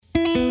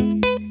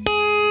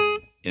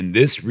In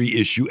this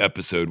reissue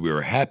episode, we are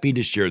happy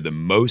to share the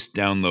most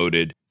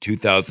downloaded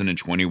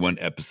 2021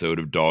 episode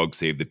of Dog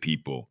Save the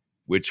People,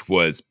 which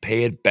was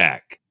Pay It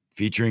Back,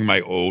 featuring my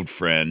old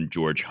friend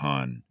George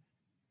Hahn.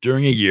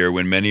 During a year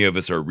when many of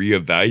us are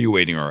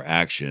reevaluating our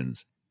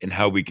actions and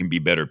how we can be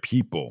better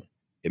people,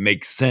 it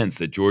makes sense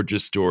that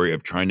George's story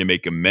of trying to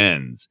make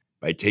amends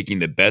by taking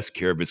the best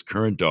care of his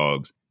current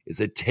dogs is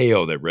a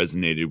tale that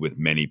resonated with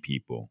many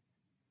people.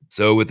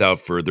 So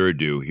without further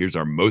ado, here's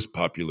our most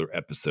popular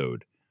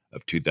episode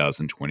of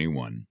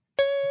 2021.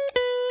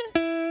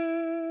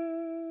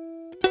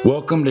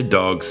 Welcome to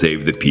Dog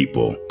Save the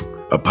People,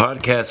 a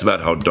podcast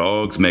about how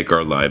dogs make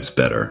our lives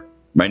better.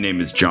 My name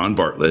is John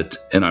Bartlett,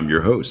 and I'm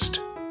your host.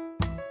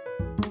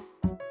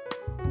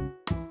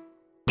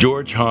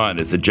 George Hahn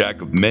is a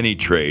jack of many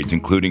trades,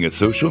 including a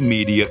social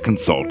media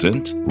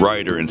consultant,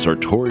 writer, and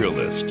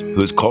sartorialist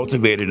who has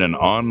cultivated an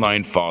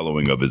online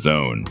following of his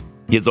own.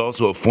 He is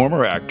also a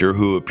former actor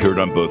who appeared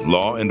on both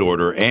Law &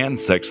 Order and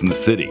Sex and the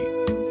City.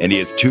 And he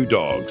has two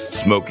dogs,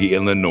 Smokey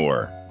and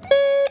Lenore.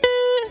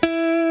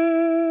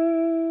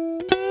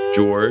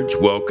 George,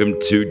 welcome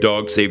to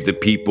Dog Save the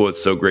People.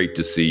 It's so great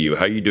to see you.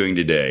 How are you doing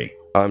today?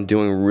 I'm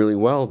doing really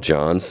well,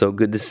 John. So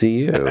good to see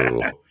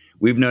you.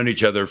 We've known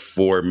each other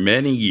for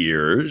many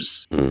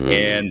years. Mm-hmm.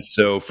 And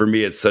so for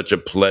me, it's such a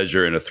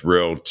pleasure and a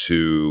thrill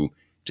to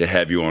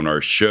have you on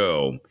our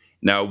show.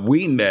 Now,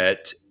 we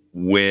met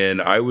when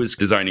I was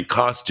designing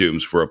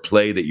costumes for a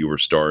play that you were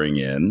starring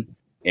in.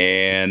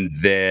 And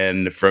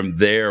then from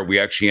there, we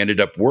actually ended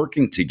up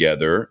working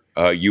together.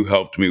 You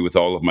helped me with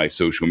all of my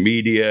social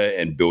media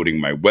and building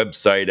my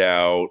website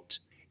out.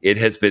 It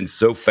has been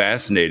so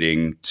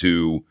fascinating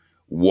to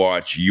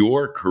watch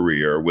your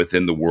career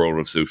within the world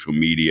of social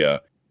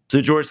media.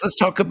 So, George, let's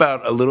talk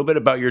about a little bit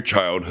about your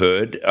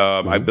childhood.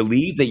 I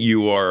believe that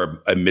you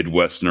are a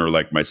Midwesterner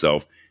like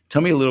myself.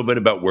 Tell me a little bit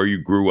about where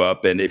you grew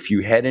up and if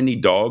you had any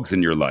dogs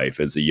in your life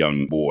as a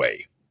young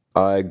boy.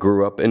 I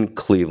grew up in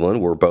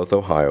Cleveland. We're both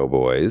Ohio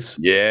boys.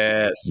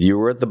 Yes. You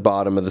were at the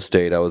bottom of the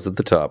state. I was at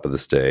the top of the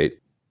state.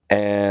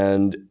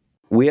 And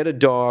we had a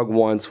dog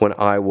once when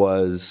I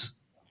was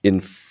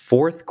in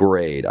fourth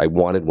grade. I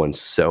wanted one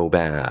so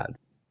bad.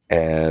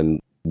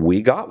 And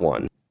we got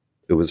one.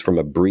 It was from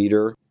a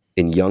breeder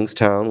in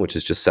Youngstown, which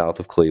is just south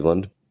of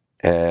Cleveland.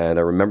 And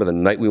I remember the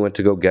night we went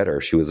to go get her.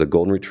 She was a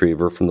golden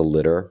retriever from the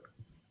litter.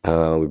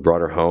 We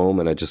brought her home,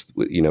 and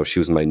she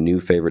was my new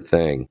favorite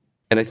thing.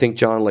 And I think,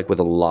 John, like with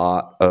a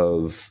lot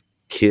of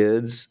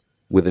kids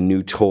with a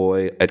new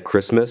toy at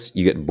Christmas,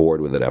 you get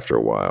bored with it after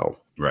a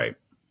while. Right.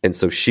 And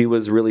so she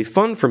was really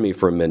fun for me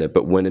for a minute,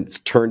 but when it's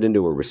turned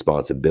into a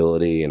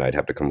responsibility and I'd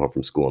have to come home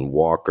from school and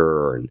walk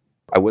her, and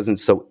I wasn't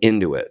so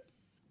into it.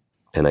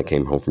 And I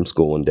came home from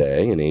school one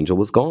day and Angel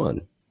was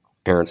gone.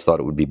 Parents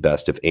thought it would be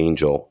best if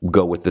Angel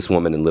go with this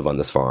woman and live on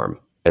this farm.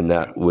 And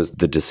that was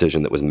the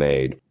decision that was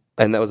made.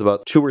 And that was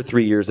about 2 or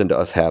 3 years into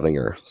us having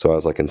her. So I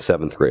was like in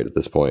 7th grade at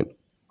this point.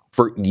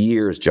 For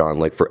years, John,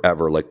 like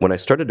forever, like when I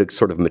started to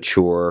sort of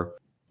mature,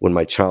 when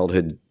my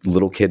childhood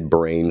little kid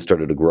brain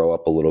started to grow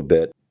up a little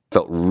bit, I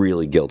felt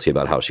really guilty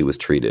about how she was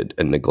treated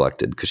and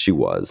neglected, because she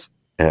was.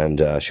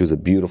 And she was a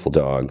beautiful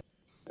dog.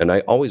 And I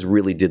always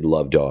really did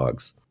love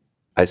dogs.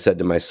 I said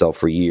to myself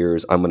for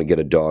years, I'm going to get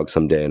a dog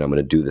someday and I'm going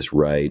to do this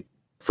right.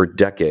 For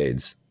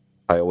decades,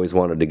 I always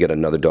wanted to get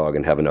another dog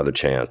and have another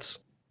chance.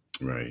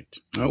 Right.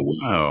 Oh,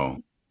 wow.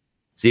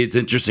 See, it's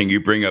interesting.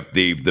 You bring up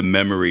the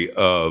memory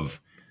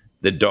of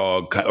the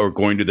dog or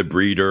going to the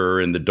breeder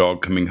and the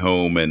dog coming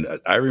home. And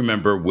I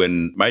remember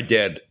when my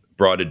dad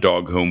brought a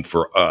dog home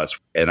for us,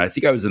 and I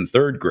think I was in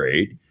 3rd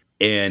grade,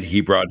 and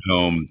he brought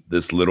home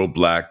this little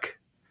black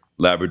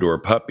Labrador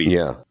puppy.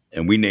 Yeah.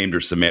 And we named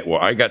her Samantha. Well,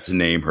 I got to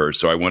name her,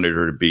 so I wanted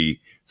her to be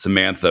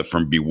Samantha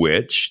from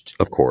Bewitched.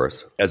 Of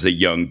course. As a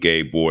young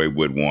gay boy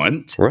would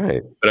want.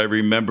 Right. But I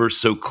remember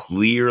so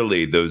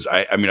clearly those,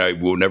 I mean, I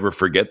will never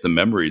forget the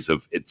memories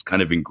of, it's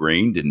kind of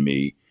ingrained in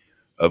me,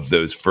 of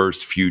those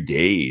first few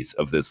days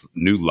of this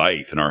new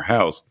life in our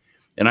house.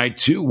 And I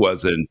too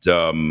wasn't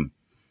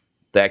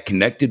that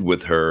connected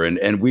with her.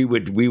 And we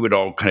would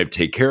all kind of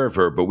take care of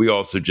her, but we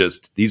also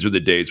just, these are the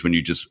days when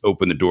you just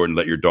open the door and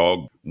let your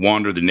dog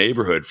wander the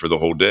neighborhood for the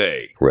whole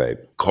day. Right.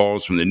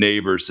 Calls from the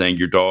neighbors saying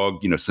your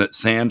dog,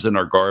 Sam's in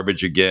our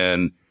garbage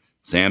again,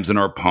 Sam's in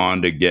our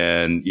pond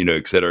again,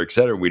 et cetera, et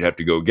cetera. We'd have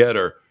to go get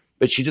her.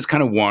 But she just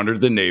kind of wandered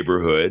the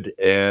neighborhood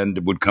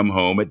and would come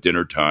home at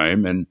dinner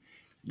time. And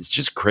it's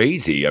just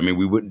crazy. I mean,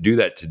 we wouldn't do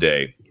that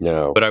today.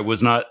 No. But I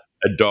was not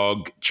a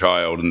dog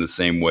child in the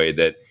same way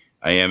that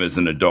I am as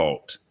an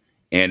adult.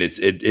 And it's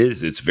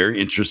very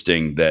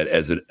interesting that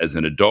as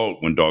an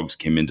adult, when dogs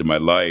came into my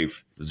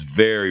life, it was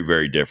very,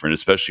 very different,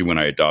 especially when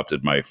I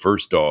adopted my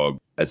first dog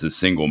as a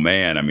single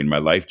man. I mean, my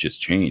life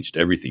just changed.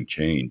 Everything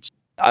changed.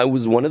 I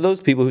was one of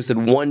those people who said,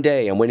 one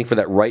day I'm waiting for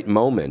that right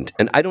moment.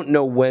 And I don't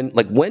know when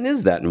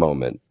is that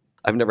moment?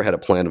 I've never had a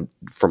plan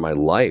for my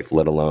life,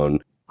 let alone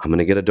I'm going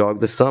to get a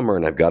dog this summer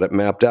and I've got it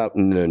mapped out.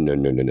 No.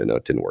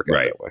 It didn't work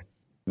out that way.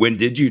 When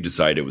did you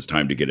decide it was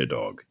time to get a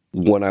dog?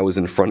 when I was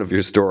in front of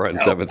your store on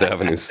 7th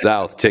Avenue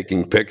South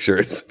taking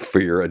pictures for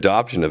your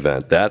adoption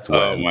event. That's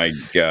when. Oh my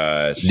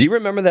gosh. Do you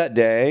remember that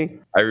day?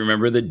 I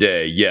remember the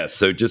day. Yes.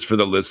 So just for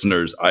the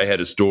listeners, I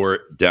had a store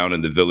down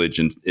in the Village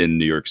in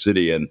New York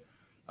City, and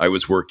I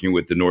was working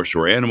with the North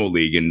Shore Animal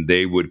League, and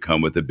they would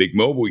come with a big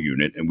mobile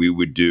unit, and we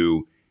would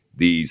do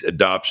these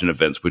adoption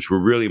events, which were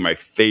really my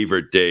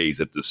favorite days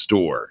at the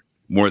store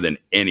more than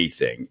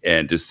anything.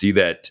 And to see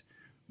that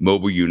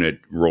mobile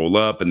unit roll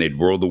up, and they'd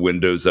roll the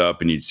windows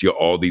up, and you'd see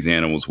all these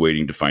animals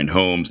waiting to find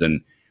homes,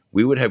 and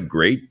we would have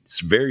great,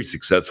 very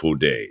successful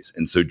days.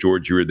 And so,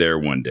 George, you were there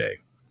one day.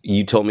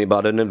 You told me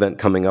about an event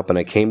coming up, and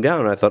I came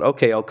down, and I thought,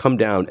 okay, I'll come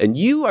down. And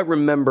you, I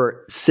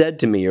remember, said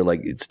to me, you're like,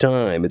 it's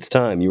time, it's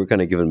time. You were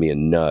kind of giving me a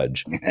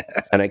nudge.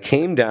 And I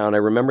came down. I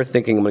remember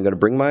thinking, I'm going to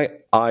bring my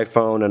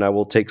iPhone, and I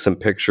will take some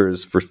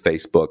pictures for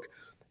Facebook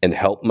and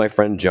help my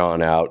friend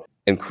John out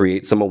and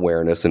create some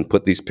awareness and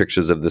put these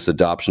pictures of this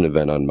adoption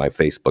event on my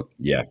Facebook.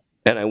 Yeah.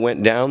 And I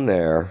went down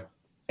there,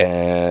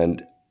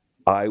 and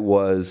I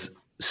was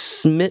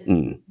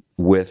smitten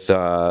with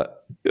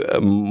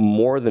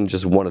more than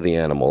just one of the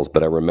animals,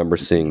 but I remember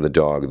seeing the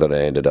dog that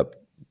I ended up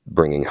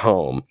bringing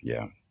home.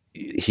 Yeah.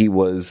 He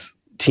was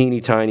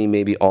teeny tiny,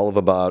 maybe all of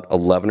about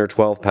 11 or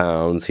 12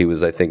 pounds. He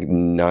was, I think,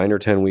 9 or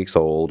 10 weeks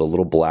old, a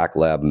little black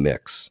lab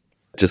mix.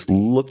 Just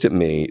looked at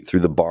me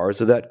through the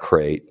bars of that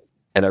crate,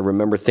 and I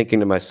remember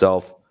thinking to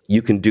myself,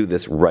 you can do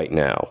this right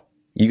now.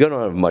 You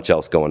don't have much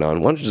else going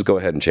on. Why don't you just go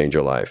ahead and change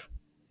your life?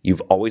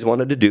 You've always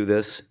wanted to do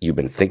this. You've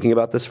been thinking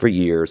about this for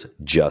years.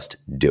 Just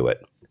do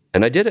it.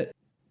 And I did it.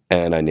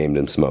 And I named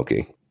him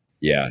Smokey.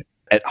 Yeah.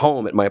 At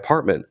home, at my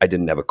apartment, I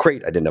didn't have a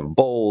crate. I didn't have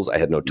bowls. I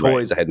had no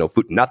toys. Right. I had no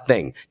food.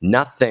 Nothing.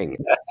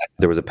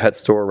 There was a pet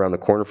store around the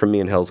corner from me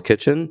in Hell's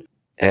Kitchen.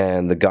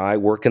 And the guy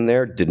working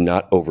there did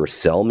not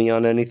oversell me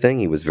on anything.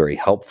 He was very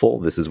helpful.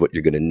 This is what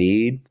you're going to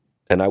need.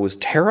 And I was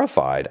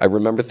terrified. I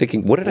remember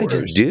thinking, what did I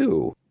just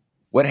do?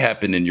 What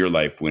happened in your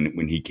life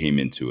when he came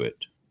into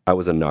it? I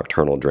was a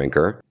nocturnal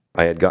drinker.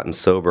 I had gotten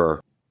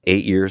sober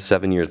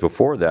 7 years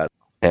before that.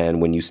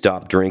 And when you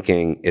stop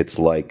drinking, it's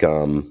like,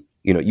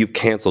 you've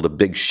canceled a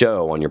big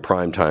show on your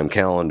primetime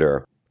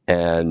calendar.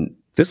 And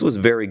this was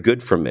very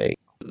good for me.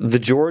 The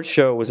George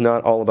show was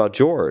not all about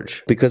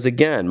George. Because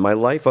again, my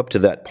life up to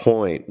that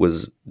point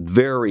was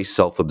very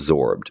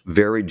self-absorbed,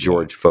 very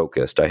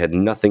George-focused. I had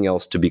nothing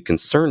else to be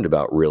concerned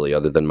about, really,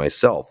 other than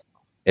myself.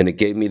 And it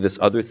gave me this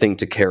other thing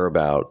to care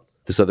about,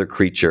 this other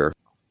creature,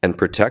 and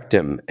protect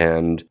him,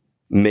 and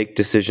make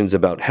decisions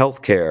about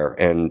healthcare,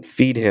 and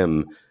feed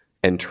him,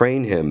 and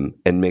train him,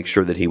 and make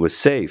sure that he was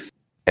safe,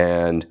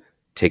 and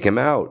take him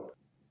out,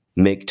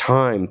 make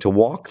time to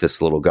walk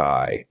this little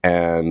guy.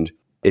 And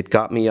it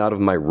got me out of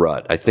my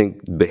rut. I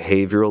think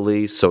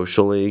behaviorally,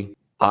 socially,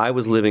 I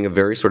was living a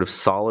very sort of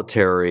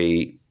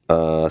solitary,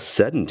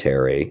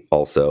 sedentary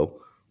also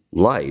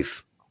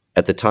life.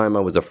 At the time,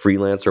 I was a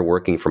freelancer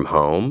working from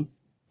home.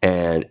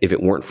 And if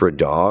it weren't for a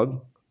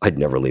dog, I'd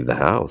never leave the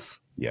house.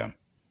 Yeah.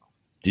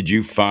 Did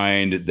you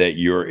find that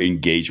your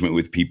engagement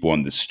with people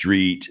on the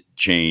street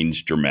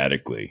changed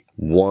dramatically?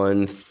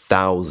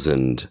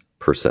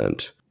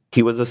 1,000%.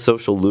 He was a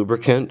social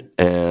lubricant,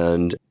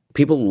 and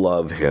people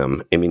love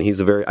him. I mean,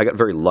 I got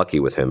very lucky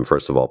with him,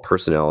 first of all,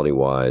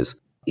 personality-wise.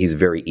 He's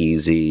very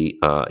easy.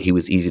 He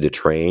was easy to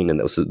train,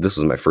 and this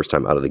was my first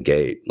time out of the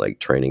gate,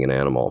 like training an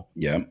animal.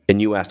 Yeah. And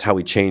you asked how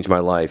he changed my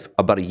life.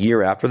 About a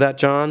year after that,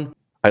 John,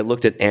 I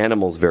looked at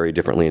animals very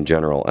differently in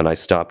general, and I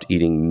stopped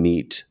eating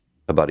meat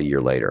about a year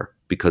later.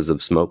 Because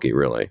of Smokey,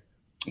 really.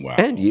 Wow.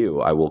 And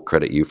you. I will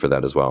credit you for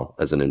that as well,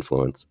 as an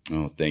influence.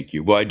 Oh, thank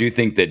you. Well, I do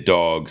think that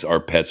dogs, our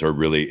pets, are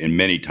really, and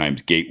many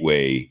times,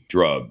 gateway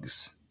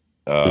drugs,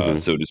 so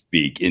to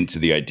speak, into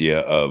the idea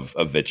of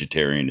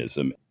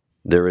vegetarianism.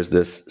 There is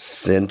this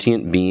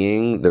sentient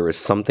being. There is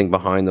something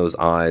behind those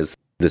eyes.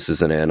 This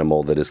is an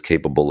animal that is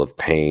capable of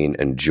pain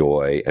and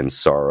joy and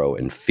sorrow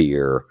and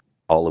fear,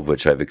 all of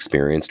which I've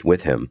experienced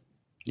with him.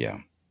 Yeah.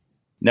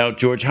 Now,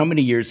 George, how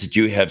many years did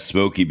you have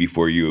Smokey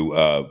before you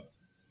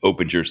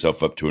opened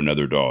yourself up to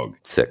another dog?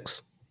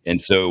 6.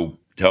 And so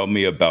tell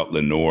me about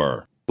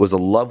Lenore. It was a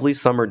lovely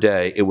summer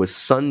day. It was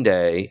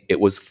Sunday. It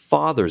was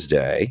Father's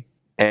Day.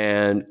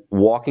 And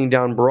walking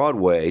down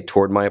Broadway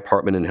toward my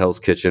apartment in Hell's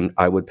Kitchen,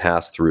 I would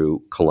pass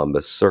through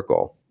Columbus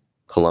Circle.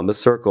 Columbus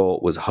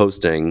Circle was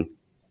hosting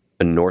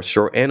a North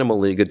Shore Animal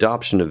League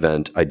adoption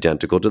event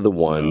identical to the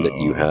one that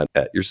you had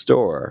at your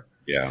store.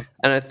 Yeah.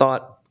 And I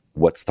thought,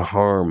 what's the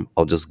harm?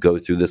 I'll just go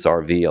through this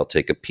RV. I'll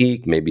take a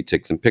peek, maybe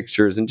take some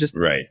pictures, and just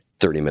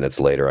 30 minutes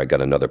later, I got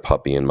another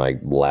puppy in my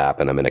lap,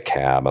 and I'm in a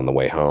cab on the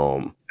way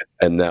home.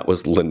 And that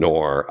was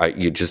Lenore.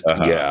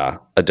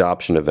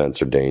 Adoption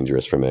events are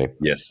dangerous for me.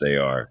 Yes, they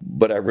are.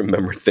 But I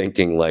remember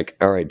thinking, like,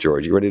 all right,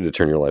 George, you ready to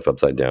turn your life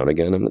upside down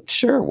again? I'm like,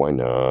 sure, why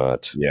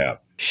not? Yeah.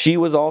 She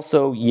was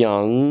also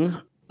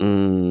young,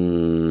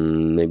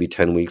 maybe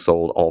 10 weeks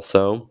old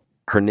also.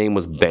 Her name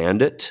was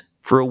Bandit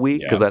for a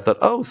week because I thought,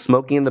 oh,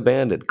 Smokey and the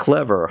Bandit,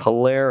 clever,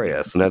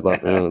 hilarious. And I thought,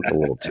 it's a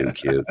little too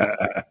cute.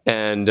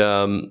 And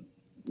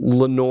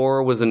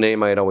Lenore was a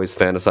name I had always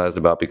fantasized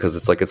about because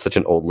it's such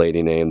an old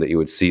lady name that you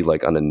would see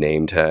like on a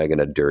name tag in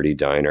a dirty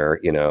diner,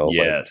 like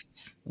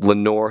Yes.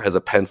 Lenore has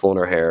a pencil in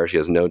her hair. She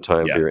has no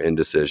time for Yeah, your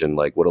indecision.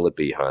 Like, what'll it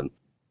be, hon?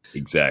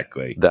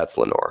 exactly. That's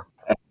Lenore.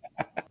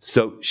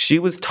 So she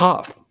was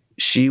tough.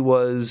 She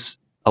was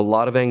a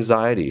lot of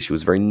anxiety. She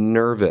was very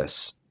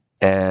nervous.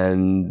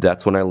 And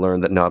that's when I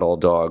learned that not all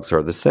dogs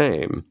are the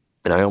same.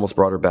 And I almost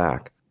brought her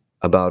back.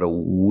 About a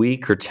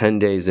week or 10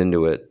 days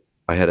into it,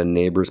 I had a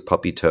neighbor's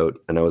puppy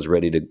tote, and I was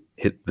ready to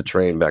hit the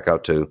train back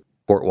out to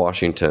Port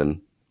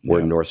Washington,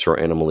 where North Shore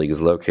Animal League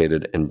is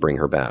located, and bring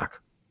her back.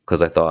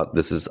 Because I thought,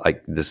 this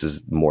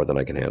is more than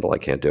I can handle. I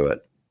can't do it.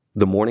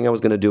 The morning I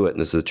was going to do it, and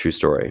this is a true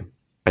story,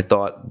 I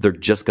thought they're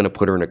just going to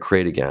put her in a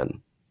crate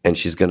again, and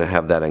she's going to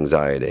have that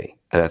anxiety.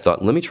 And I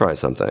thought, let me try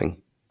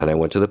something. And I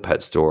went to the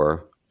pet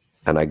store,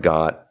 and I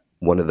got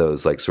one of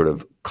those like sort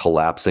of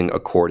collapsing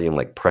accordion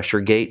like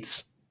pressure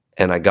gates.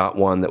 And I got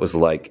one that was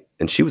like,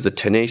 and she was a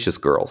tenacious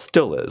girl,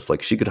 still is.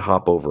 Like she could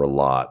hop over a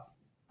lot.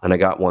 And I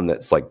got one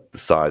that's like the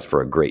size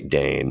for a Great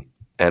Dane.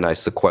 And I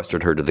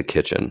sequestered her to the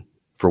kitchen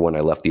for when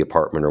I left the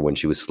apartment or when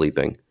she was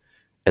sleeping.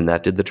 And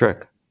that did the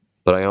trick.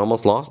 But I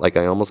almost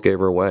I almost gave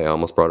her away. I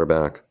almost brought her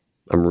back.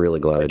 I'm really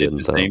glad I did didn't.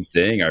 The same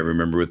thing. I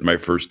remember with my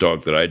first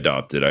dog that I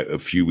adopted, a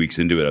few weeks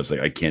into it, I was like,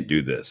 I can't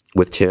do this.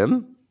 With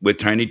Tim? With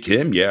Tiny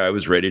Tim, yeah, I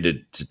was ready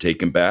to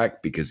take him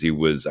back because it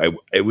was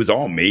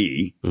all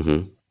me.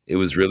 Mm-hmm. It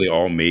was really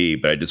all me,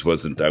 but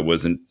I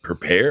wasn't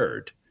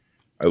prepared.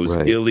 I was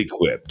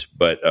ill-equipped,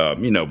 but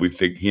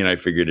he and I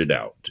figured it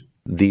out.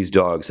 These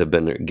dogs have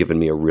been given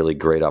me a really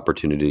great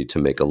opportunity to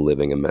make a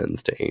living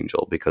amends to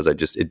Angel, because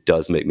it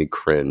does make me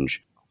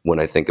cringe when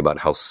I think about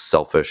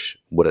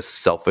what a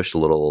selfish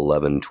little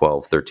 11,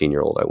 12,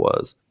 13-year-old I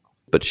was.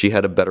 But she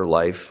had a better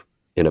life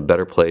in a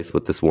better place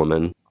with this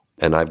woman,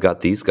 and I've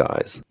got these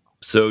guys.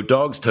 So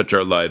dogs touch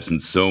our lives in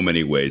so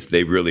many ways.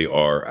 They really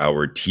are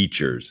our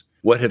teachers.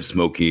 What have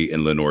Smokey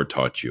and Lenore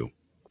taught you?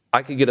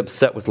 I could get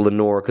upset with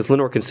Lenore because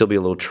Lenore can still be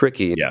a little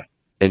tricky. Yeah.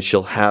 And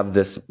she'll have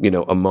this,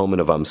 a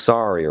moment of I'm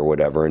sorry or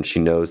whatever, and she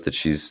knows that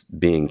she's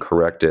being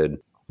corrected,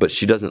 but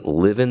she doesn't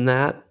live in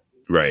that.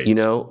 Right.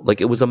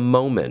 Like it was a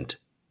moment.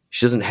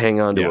 She doesn't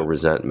hang on to a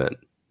resentment.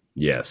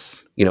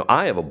 Yes.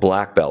 I have a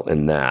black belt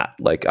in that.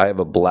 Like I have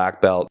a black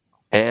belt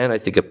and I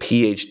think a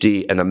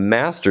PhD and a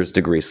master's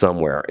degree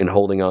somewhere in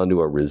holding on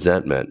to a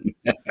resentment.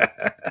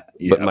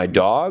 But my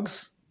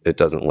dogs, it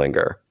doesn't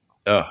linger.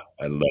 Oh,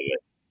 I love it.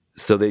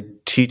 So they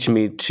teach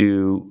me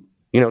to,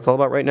 it's all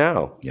about right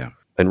now. Yeah.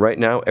 And right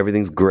now,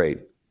 everything's great.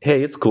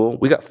 Hey, it's cool.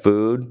 We got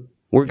food.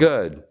 We're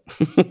good.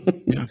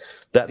 Yeah.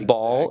 That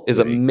ball is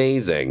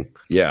amazing.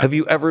 Yeah. Have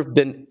you ever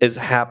been as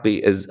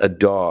happy as a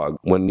dog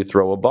when you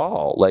throw a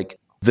ball? Like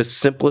the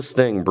simplest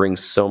thing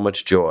brings so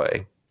much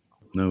joy.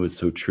 No, it's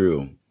so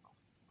true.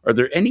 Are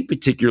there any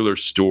particular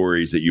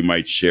stories that you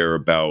might share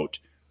about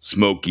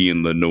Smokey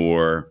and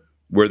Lenore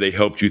where they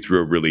helped you through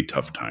a really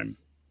tough time?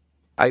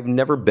 I've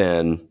never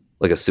been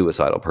like a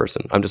suicidal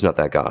person. I'm just not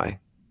that guy.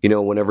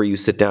 Whenever you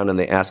sit down and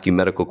they ask you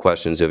medical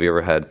questions, have you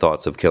ever had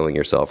thoughts of killing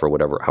yourself or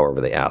whatever,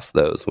 however they ask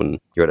those when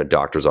you're at a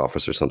doctor's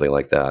office or something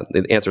like that?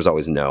 The answer is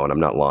always no, and I'm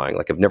not lying.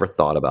 Like I've never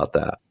thought about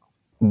that.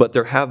 But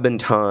there have been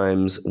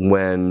times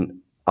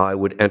when I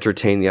would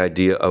entertain the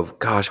idea of,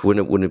 gosh,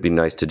 wouldn't it be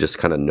nice to just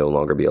kind of no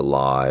longer be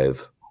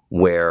alive?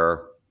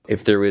 Where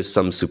if there is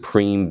some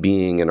supreme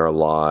being in our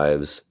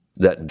lives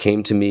that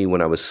came to me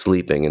when I was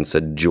sleeping and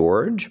said,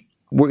 George,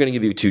 we're going to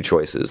give you two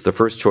choices. The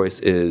first choice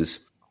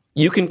is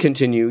you can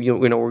continue,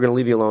 we're going to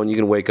leave you alone. You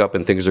can wake up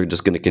and things are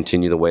just going to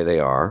continue the way they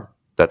are.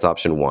 That's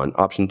option one.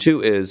 Option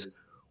two is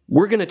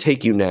we're going to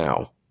take you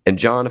now. And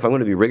John, if I'm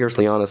going to be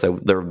rigorously honest,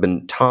 there have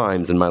been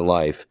times in my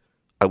life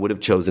I would have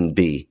chosen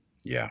B.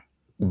 Yeah.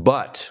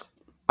 But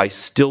I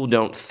still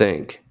don't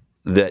think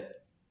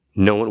that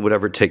no one would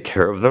ever take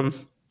care of them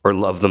or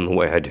love them the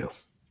way I do.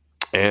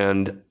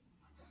 And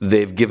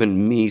they've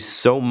given me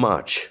so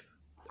much,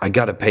 I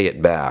got to pay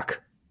it back.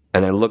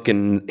 And I look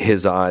in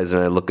his eyes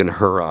and I look in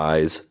her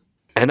eyes,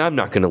 and I'm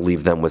not going to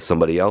leave them with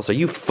somebody else. Are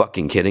you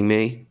fucking kidding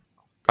me?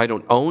 I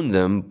don't own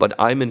them, but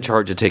I'm in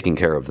charge of taking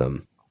care of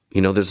them.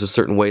 There's a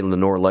certain way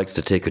Lenore likes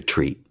to take a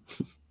treat.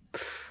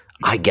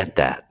 I get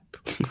that.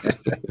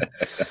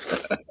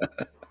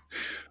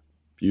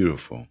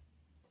 Beautiful.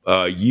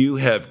 You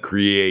have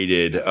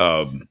created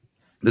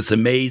this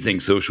amazing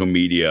social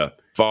media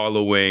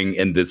following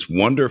and this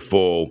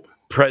wonderful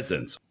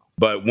presence.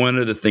 But one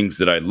of the things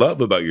that I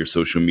love about your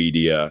social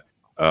media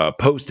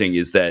posting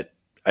is that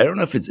I don't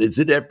know if it's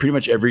pretty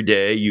much every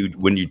day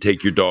when you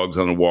take your dogs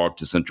on a walk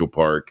to Central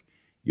Park,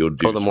 you'll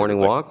do the morning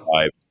walk.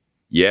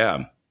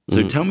 Yeah.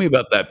 So tell me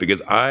about that,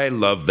 because I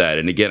love that.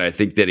 And again, I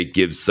think that it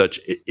gives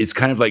it's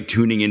kind of like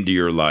tuning into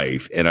your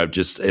life. And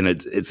it's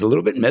a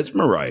little bit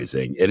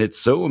mesmerizing. And it's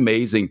so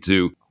amazing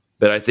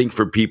that I think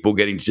for people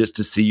getting just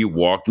to see you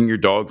walking your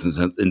dogs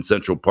in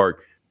Central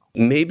Park.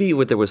 Maybe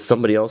there was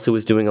somebody else who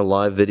was doing a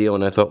live video,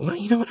 and I thought, well,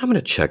 you know what? I'm going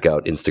to check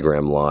out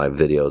Instagram live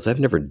videos. I've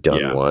never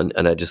done one.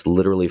 And I just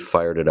literally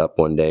fired it up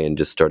one day and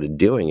just started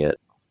doing it.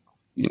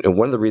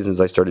 one of the reasons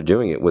I started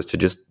doing it was to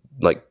just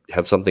like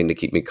have something to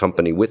keep me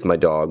company with my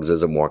dogs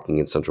as I'm walking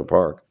in Central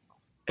Park.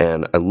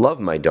 And I love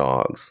my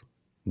dogs,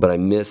 but I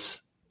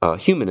miss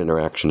human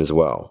interaction as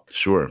well.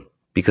 Sure.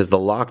 Because the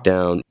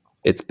lockdown,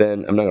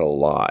 I'm not going to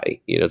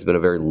lie, it's been a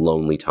very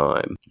lonely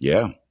time.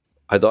 Yeah.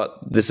 I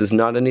thought this is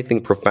not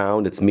anything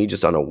profound. It's me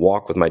just on a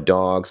walk with my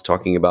dogs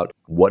talking about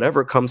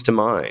whatever comes to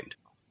mind.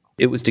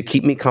 It was to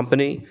keep me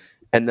company.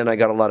 And then I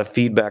got a lot of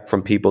feedback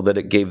from people that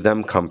it gave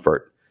them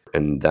comfort.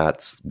 And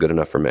that's good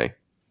enough for me.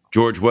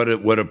 George, what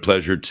a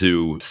pleasure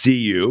to see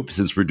you,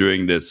 since we're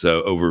doing this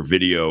over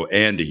video,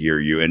 and to hear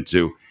you and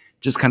to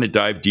just kind of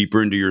dive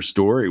deeper into your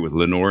story with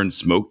Lenore and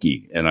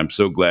Smokey. And I'm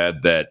so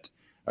glad that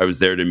I was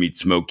there to meet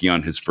Smokey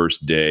on his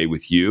first day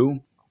with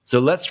you. So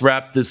let's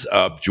wrap this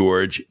up,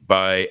 George,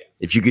 by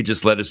if you could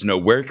just let us know,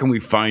 where can we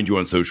find you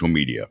on social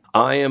media?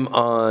 I am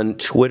on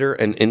Twitter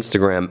and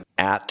Instagram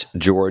at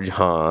George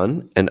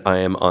Hahn, and I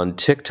am on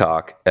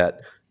TikTok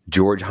at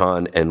George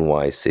Hahn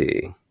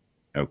NYC.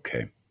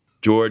 Okay.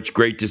 George,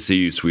 great to see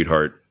you,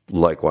 sweetheart.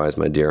 Likewise,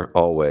 my dear,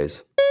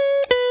 always.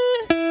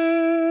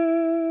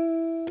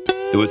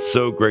 It was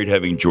so great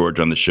having George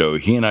on the show.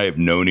 He and I have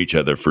known each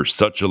other for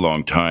such a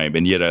long time,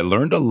 and yet I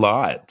learned a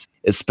lot,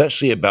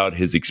 especially about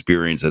his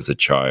experience as a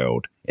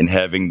child and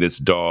having this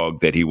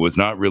dog that he was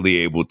not really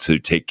able to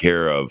take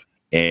care of,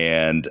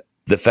 and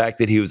the fact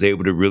that he was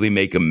able to really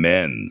make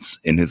amends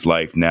in his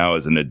life now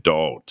as an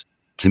adult.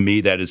 To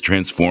me, that is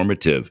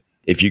transformative.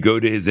 If you go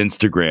to his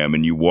Instagram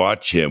and you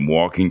watch him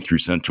walking through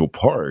Central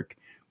Park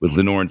with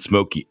Lenore and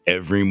Smokey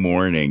every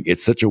morning,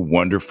 it's such a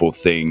wonderful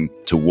thing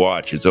to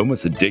watch. It's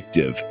almost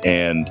addictive,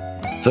 and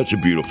such a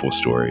beautiful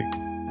story.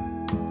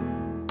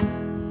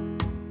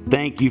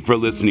 Thank you for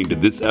listening to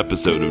this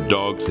episode of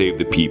Dogs Save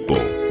the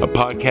People, a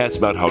podcast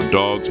about how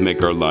dogs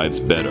make our lives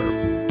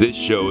better. This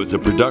show is a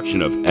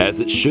production of As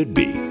It Should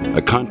Be,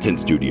 a content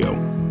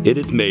studio. It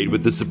is made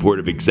with the support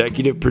of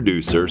executive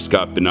producer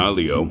Scott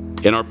Benaglio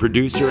and our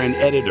producer and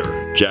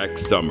editor, Jack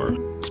Summer.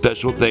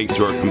 Special thanks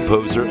to our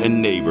composer and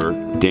neighbor,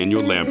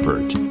 Daniel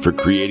Lampert, for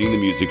creating the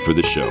music for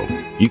the show.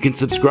 You can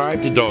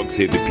subscribe to Dogs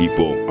Save the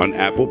People on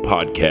Apple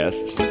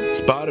Podcasts,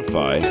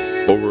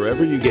 Spotify, or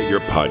wherever you get your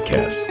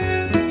podcasts.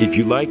 If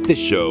you like the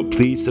show,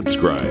 please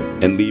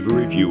subscribe and leave a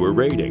review or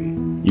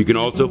rating. You can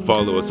also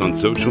follow us on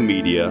social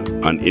media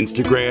on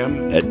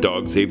Instagram at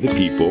Dog Save the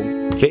People,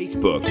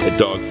 Facebook at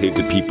Dog Save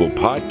the People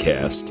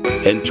Podcast,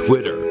 and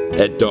Twitter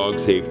at Dog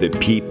Save the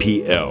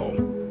PPL.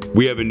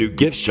 We have a new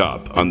gift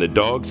shop on the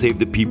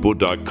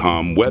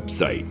dogsavethepeople.com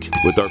website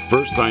with our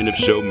first line of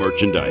show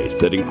merchandise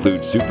that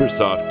includes super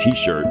soft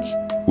t-shirts.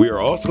 We are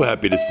also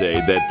happy to say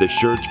that the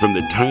shirts from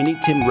the Tiny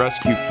Tim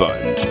Rescue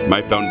Fund,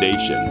 my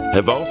foundation,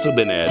 have also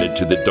been added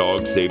to the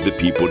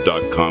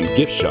dogsavethepeople.com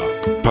gift shop.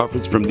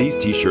 Profits from these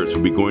t-shirts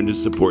will be going to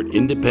support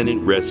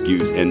independent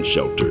rescues and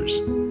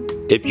shelters.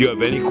 If you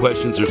have any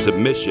questions or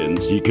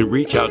submissions, you can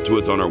reach out to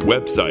us on our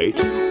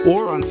website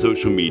or on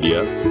social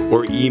media,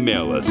 or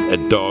email us at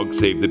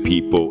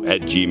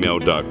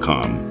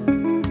dogsavethepeople@gmail.com.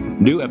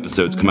 New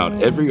episodes come out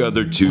every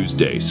other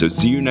Tuesday, so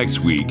see you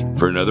next week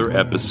for another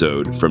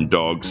episode from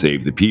Dog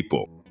Save the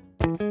People.